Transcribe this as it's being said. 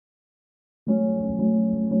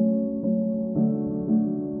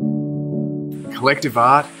collective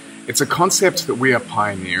art, it's a concept that we are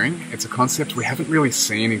pioneering. It's a concept we haven't really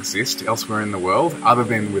seen exist elsewhere in the world, other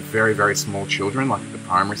than with very, very small children, like at the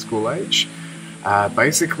primary school age.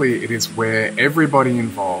 Basically, it is where everybody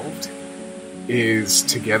involved is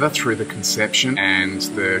together through the conception and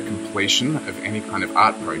the completion of any kind of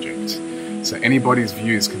art project. So anybody's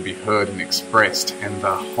views can be heard and expressed, and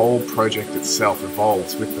the whole project itself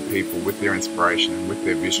evolves with the people, with their inspiration and with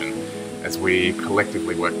their vision as we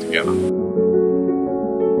collectively work together.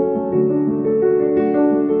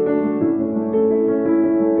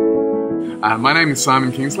 My name is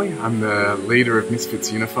Simon Kingsley. I'm the leader of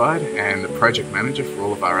Misfits Unified and the project manager for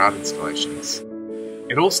all of our art installations.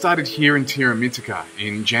 It all started here in Tira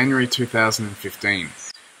in January 2015.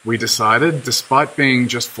 We decided, despite being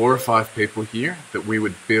just 4 or 5 people here, that we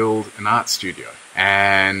would build an art studio.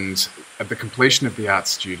 And at the completion of the art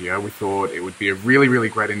studio, we thought it would be a really, really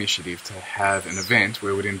great initiative to have an event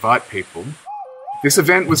where we would invite people. This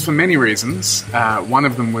event was for many reasons. One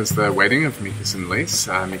of them was the wedding of Mikas and Lise,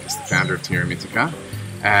 Mikas the founder of Tira Mitika.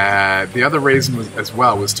 The other reason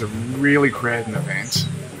was to really create an event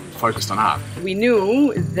focused on art. We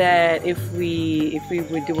knew that if we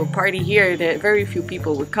would do a party here, that very few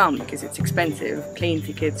people would come because it's expensive, plane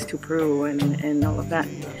tickets to Peru and all of that.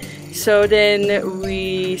 So then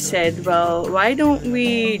we said, well, why don't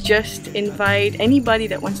we just invite anybody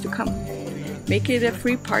that wants to come? Make it a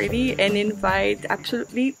free party and invite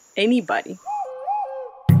absolutely anybody.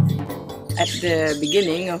 At the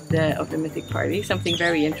beginning of the Mythic Party, something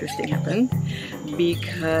very interesting happened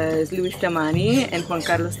because Luis Tamani and Juan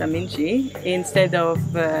Carlos da Vinci, instead of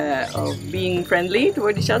being friendly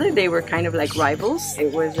toward each other, they were kind of like rivals.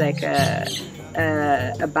 It was like a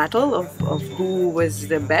battle of who was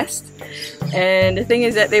the best. And the thing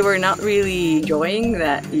is that they were not really enjoying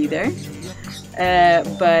that either.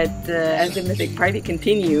 But as the Mythic Party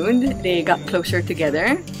continued, they got closer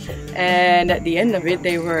together, and at the end of it,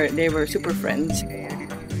 they were super friends.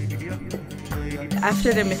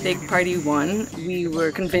 After the Mythic Party won, we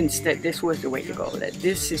were convinced that this was the way to go, that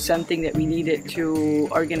this is something that we needed to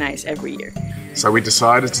organize every year. So we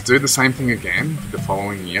decided to do the same thing again the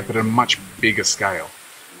following year, but at a much bigger scale.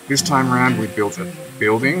 This time around, we built a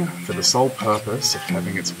building for the sole purpose of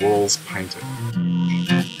having its walls painted.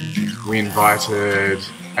 We invited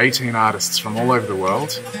 18 artists from all over the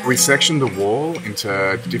world. We sectioned the wall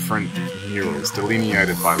into different murals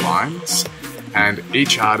delineated by lines, and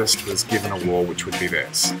each artist was given a wall which would be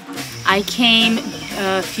theirs. I came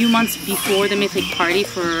a few months before the Mythic Party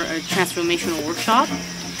for a transformational workshop,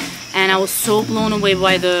 and I was so blown away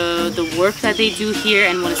by the work that they do here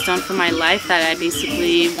and what it's done for my life that I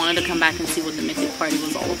basically wanted to come back and see what the Mythic Party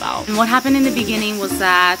was all about. And what happened in the beginning was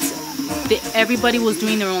that everybody was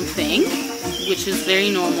doing their own thing, which is very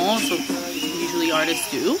normal, so usually artists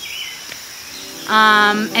do.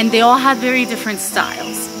 And they all had very different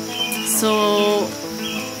styles. So,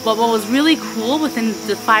 but what was really cool within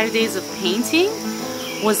the 5 days of painting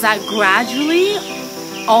was that gradually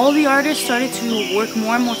all the artists started to work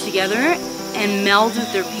more and more together and meld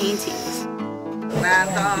with their paintings.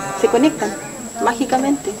 Se conectan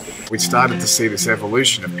mágicamente. We started to see this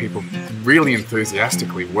evolution of people really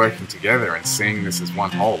enthusiastically working together and seeing this as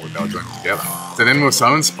one whole that they were doing together. So then we were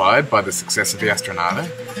so inspired by the success of the Astronauta,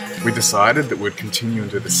 we decided that we'd continue and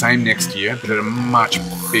do the same next year, but at a much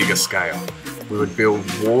bigger scale. We would build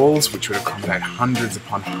walls which would accommodate hundreds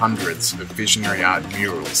upon hundreds of visionary art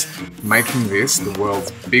murals, making this the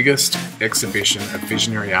world's biggest exhibition of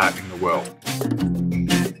visionary art in the world.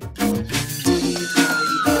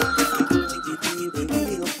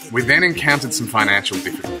 We then encountered some financial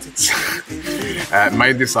difficulties. It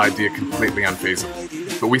made this idea completely unfeasible,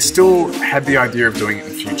 but we still had the idea of doing it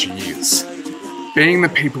in future years. Being the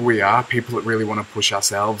people we are, people that really want to push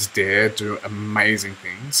ourselves, dare, do amazing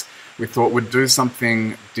things, we thought we'd do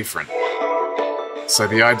something different. So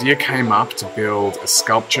the idea came up to build a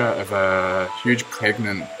sculpture of a huge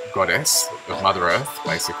pregnant goddess of Mother Earth,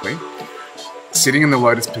 basically, sitting in the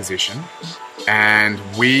lotus position, and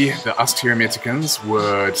we, the us Tira Mitikans,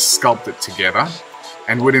 would sculpt it together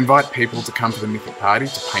and would invite people to come to the Mythic Party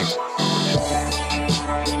to paint it.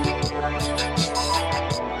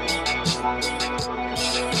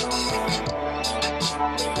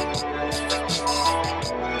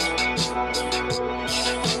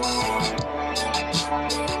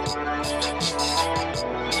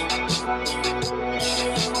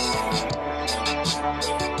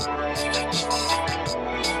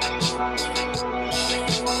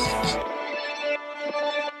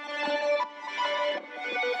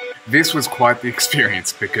 This was quite the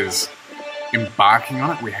experience because embarking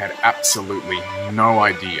on it, we had absolutely no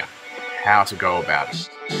idea how to go about it.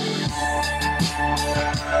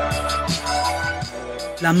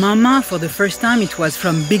 La Mama, for the first time, it was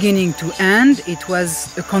from beginning to end. It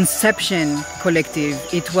was a conception collective.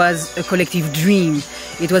 It was a collective dream.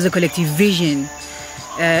 It was a collective vision.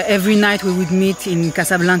 Every night we would meet in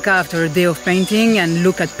Casablanca after a day of painting and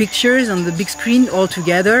look at pictures on the big screen all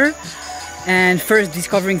together. And first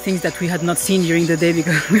discovering things that we had not seen during the day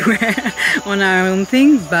because we were on our own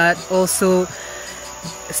thing, but also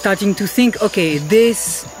starting to think, okay,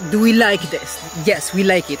 do we like this? Yes, we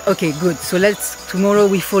like it. Okay, good. So tomorrow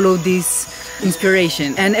we follow this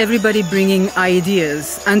inspiration, and everybody bringing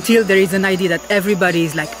ideas until there is an idea that everybody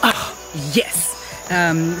is like, oh, yes.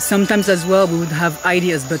 Sometimes as well we would have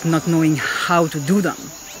ideas but not knowing how to do them.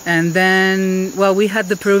 And then, well, we had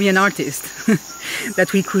the Peruvian artist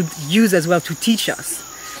that we could use as well to teach us.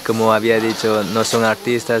 Como había dicho, no son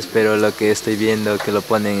artistas, pero lo que estoy viendo que lo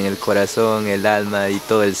ponen en el corazón, el alma y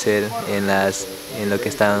todo el ser en lo que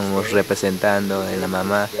estamos representando en la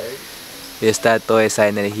mamá. Está toda esa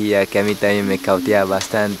energía que a mí también me cautiva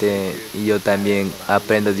bastante, y yo también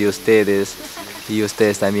aprendo de ustedes y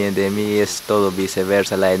ustedes también de mí. Es todo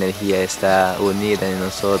viceversa, la energía está unida en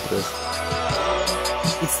nosotros.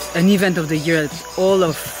 It's an event of the year that all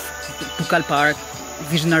of Pucallpa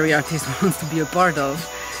visionary artists wants to be a part of,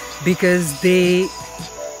 because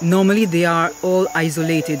normally they are all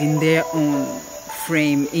isolated in their own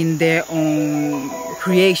frame, in their own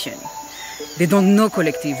creation. They don't know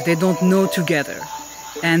collective, they don't know together,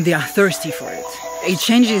 and they are thirsty for it. It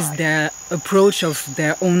changes their approach of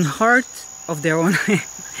their own heart, of their own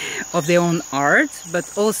of their own art, but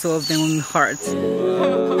also of their own heart.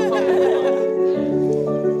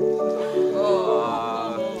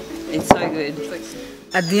 It's so good.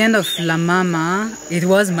 At the end of La Mama, it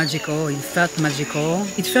was magical, it felt magical.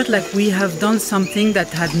 It felt like we have done something that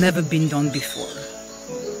had never been done before.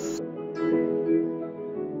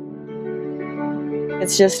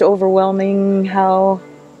 It's just overwhelming how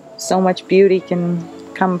so much beauty can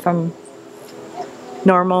come from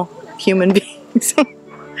normal human beings.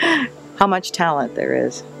 How much talent there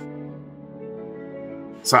is.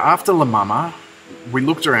 So after La Mama, we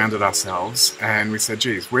looked around at ourselves and we said,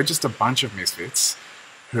 geez, we're just a bunch of misfits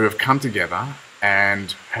who have come together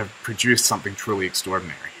and have produced something truly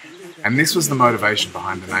extraordinary. And this was the motivation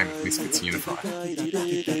behind the name of Misfits Unified. A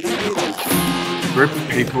group of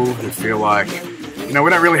people who feel like, you know,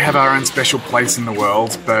 we don't really have our own special place in the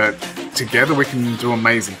world, but together we can do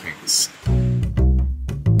amazing things.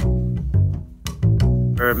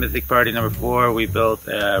 For Mythic Party number 4, we built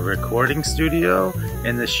a recording studio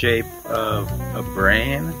in the shape of a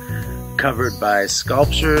brain, covered by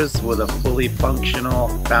sculptures with a fully functional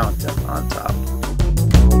fountain on top.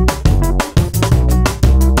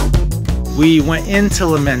 We went into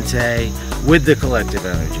Lamente with the collective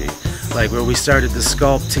energy, like where we started to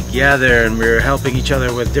sculpt together and we were helping each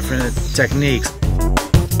other with different techniques.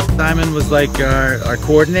 Simon was like our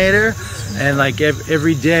coordinator, and like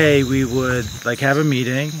every day we would like have a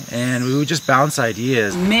meeting and we would just bounce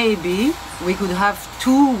ideas. Maybe we could have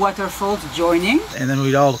 2 waterfalls joining. And then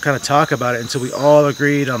we'd all kind of talk about it until we all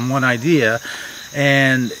agreed on one idea.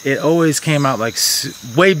 And it always came out like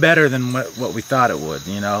way better than what we thought it would,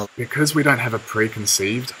 you know. Because we don't have a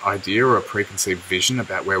preconceived idea or a preconceived vision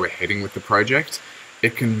about where we're heading with the project,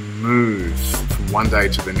 it can move from one day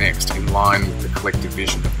to the next in line with the collective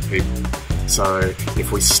vision of the people. So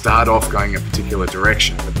if we start off going a particular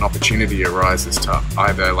direction, but an opportunity arises to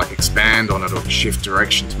either like expand on it or to shift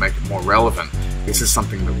direction to make it more relevant, this is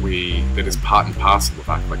something that is part and parcel of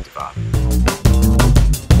our collective art.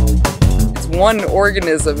 It's one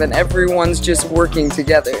organism and everyone's just working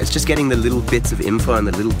together. It's just getting the little bits of info and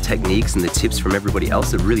the little techniques and the tips from everybody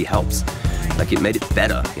else that really helps. Like, it made it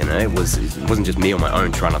better, you know. It wasn't just me on my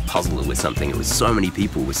own trying to puzzle it with something. It was so many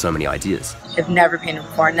people with so many ideas. I've never painted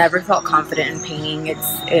before. Never felt confident in painting.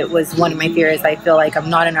 It was one of my fears. I feel like I'm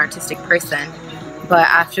not an artistic person, but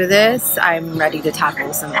after this, I'm ready to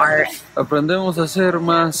tackle some art. Aprendemos a ser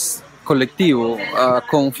más colectivo, a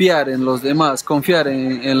confiar en los demás, confiar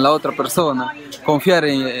en la otra persona, confiar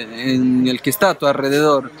en el que está a tu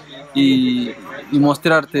alrededor y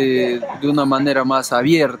mostrarte de una manera más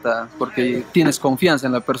abierta, porque tienes confianza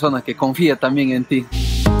en la persona que confía también en ti.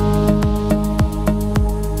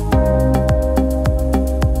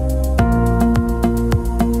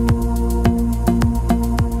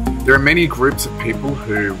 There are many groups of people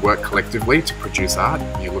who work collectively to produce art.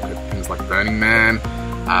 You look at things like Burning Man.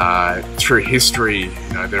 Through history,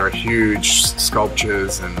 you know, there are huge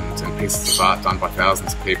sculptures and pieces of art done by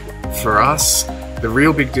thousands of people. For us, the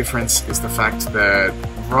real big difference is the fact that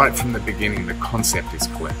right from the beginning the concept is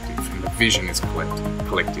collective and the vision is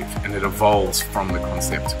collective, and it evolves from the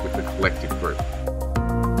concept with the collective group.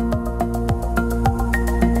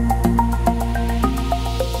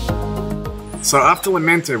 So after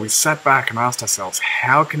Lamento, we sat back and asked ourselves,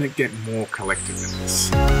 how can it get more collective than this?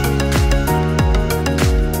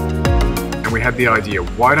 And we had the idea,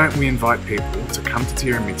 why don't we invite people to come to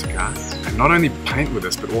Tierra Mítica and not only paint with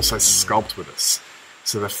us, but also sculpt with us.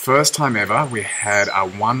 So the first time ever, we had a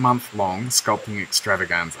 1 month long sculpting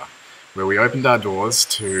extravaganza, where we opened our doors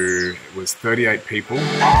to, it was 38 people.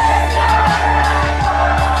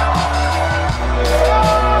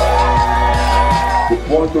 The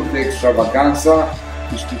point of the extravaganza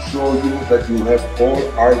is to show you that you have all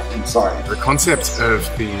art inside. The concept of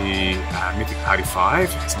the Mythic Party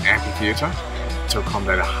 5 is an amphitheatre to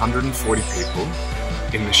accommodate 140 people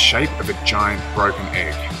in the shape of a giant broken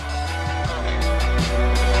egg.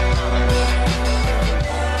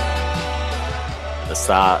 At the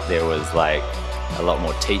start there was like a lot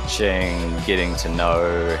more teaching, getting to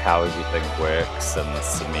know how everything works and the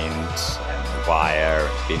cement and the wire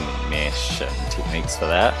and bending mesh and techniques for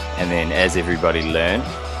that. And then as everybody learned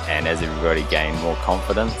and as everybody gained more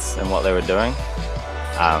confidence in what they were doing,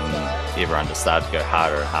 everyone just started to go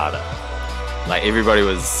harder and harder. Like everybody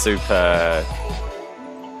was super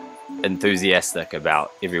enthusiastic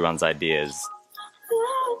about everyone's ideas.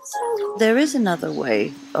 There is another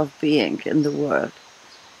way of being in the world.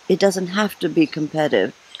 It doesn't have to be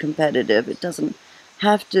competitive. It doesn't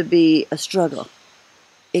have to be a struggle.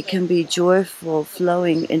 It can be joyful,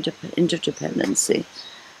 flowing interdependency.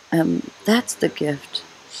 That's the gift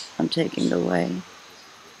I'm taking away.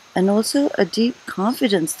 And also a deep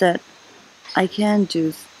confidence that I can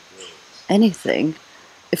do anything.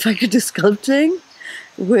 If I could do sculpting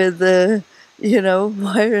with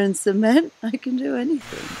wire and cement, I can do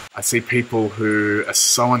anything. I see people who are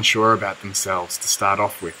so unsure about themselves to start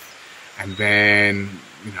off with, and then,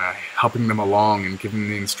 helping them along and giving them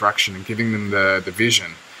the instruction and giving them the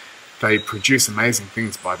vision. They produce amazing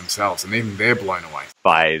things by themselves, and even they're blown away.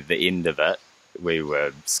 By the end of it, we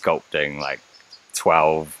were sculpting like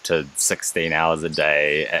 12 to 16 hours a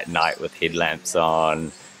day at night with headlamps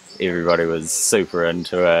on. Everybody was super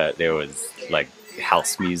into it. There was like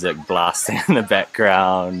house music blasting in the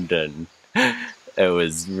background, and it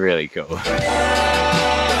was really cool.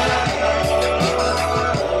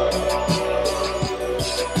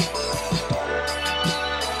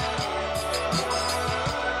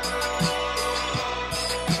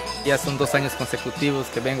 Ya son 2 años consecutivos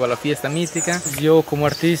que vengo a la fiesta mítica. Yo como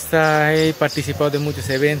artista he participado de muchos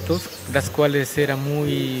eventos, las cuales era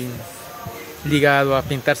muy ligado a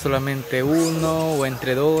pintar solamente uno o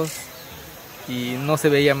entre dos, y no se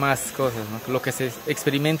veía más cosas, ¿no? Lo que se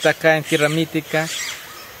experimenta acá en Tierra Mítica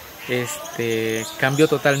cambió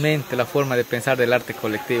totalmente la forma de pensar del arte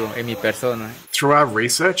colectivo en mi persona. Through our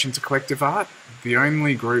research into collective art, the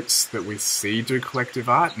only groups that we see do collective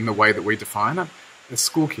art in the way that we define it are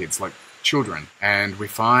school kids, like children. And we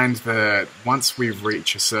find that once we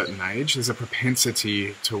reach a certain age, there's a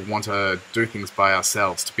propensity to want to do things by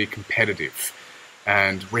ourselves, to be competitive.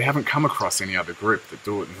 And we haven't come across any other group that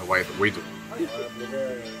do it in the way that we do.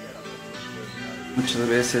 Muchas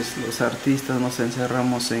veces los artistas nos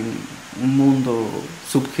encerramos en un mundo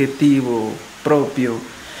subjetivo, propio,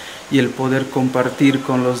 y el poder compartir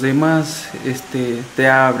con los demás te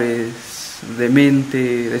abres de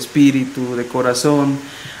mente, de espíritu, de corazón,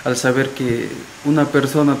 al saber que una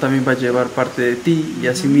persona también va a llevar parte de ti y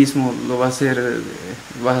asimismo lo vas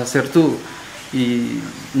a hacer tú, y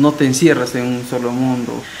no te encierras en un solo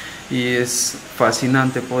mundo. Y es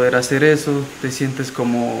fascinante poder hacer eso, te sientes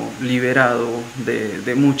como liberado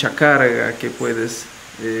de mucha carga que puedes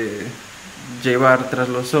llevar tras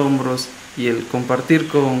los hombros, y el compartir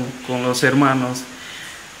con los hermanos,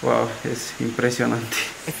 wow, es impresionante.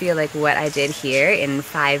 I feel like what I did here in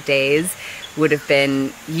 5 days would have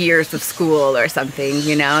been years of school or something,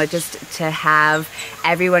 just to have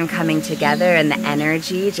everyone coming together and the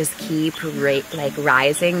energy just keep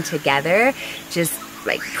rising together, just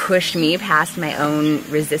like pushed me past my own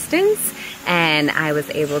resistance, and I was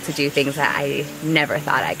able to do things that I never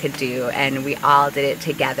thought I could do, and we all did it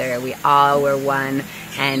together. We all were one,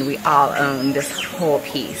 and we all owned this whole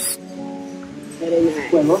piece.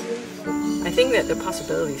 I think that the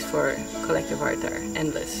possibilities for collective art are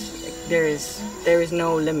endless. There is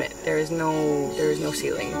no limit. There is no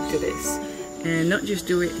ceiling to this. And not just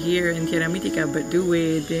do it here in Tierra Mítica, but do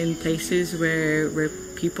it in places where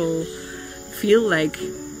people feel like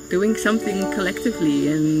doing something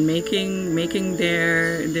collectively and making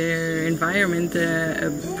their environment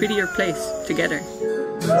a prettier place together.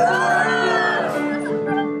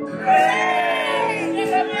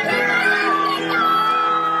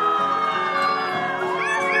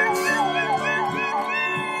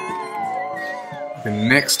 The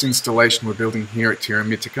next installation we're building here at Tierra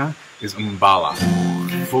Mítica is Umbala,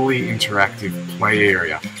 a fully interactive play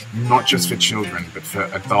area, not just for children, but for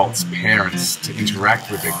adults, parents, to interact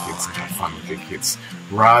with their kids and have fun with their kids,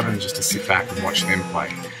 rather than just to sit back and watch them play.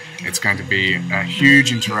 It's going to be a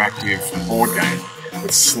huge interactive board game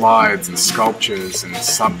with slides and sculptures and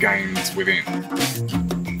sub-games within.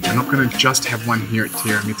 We're not going to just have one here at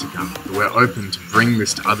Tierra Mítica, but we're open to bring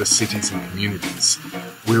this to other cities and communities.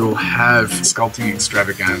 We will have sculpting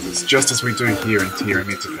extravaganzas, just as we do here in Tierra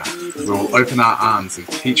Mítica. We will open our arms and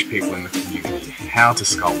teach people in the community how to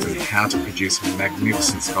sculpt and how to produce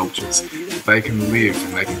magnificent sculptures that they can live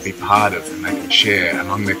and they can be part of and they can share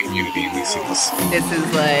among their community in these cities. This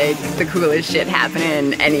is like the coolest shit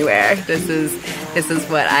happening anywhere. This is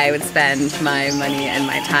what I would spend my money and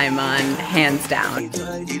my time on, hands down.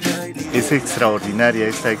 Es extraordinaria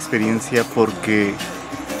esta experiencia porque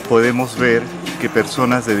podemos ver que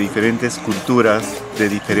personas de diferentes culturas, de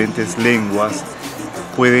diferentes lenguas,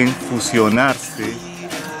 pueden fusionarse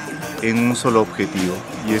en un solo objetivo.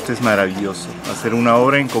 Y esto es maravilloso, hacer una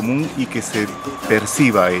obra en común y que se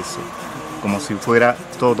perciba eso, como si fuera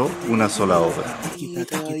todo una sola obra.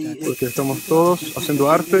 Porque estamos todos haciendo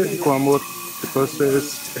arte con amor,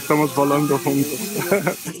 entonces estamos volando juntos.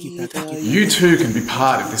 You too can be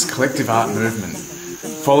part of this collective art movement.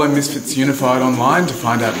 Follow Misfits Unified online to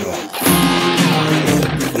find out more.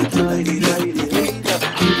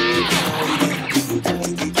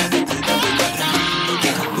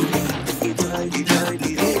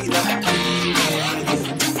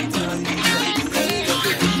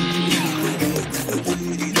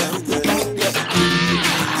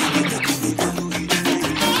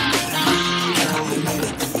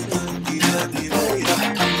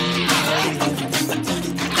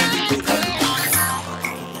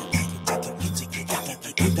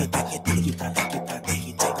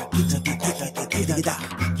 Take it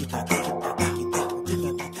up.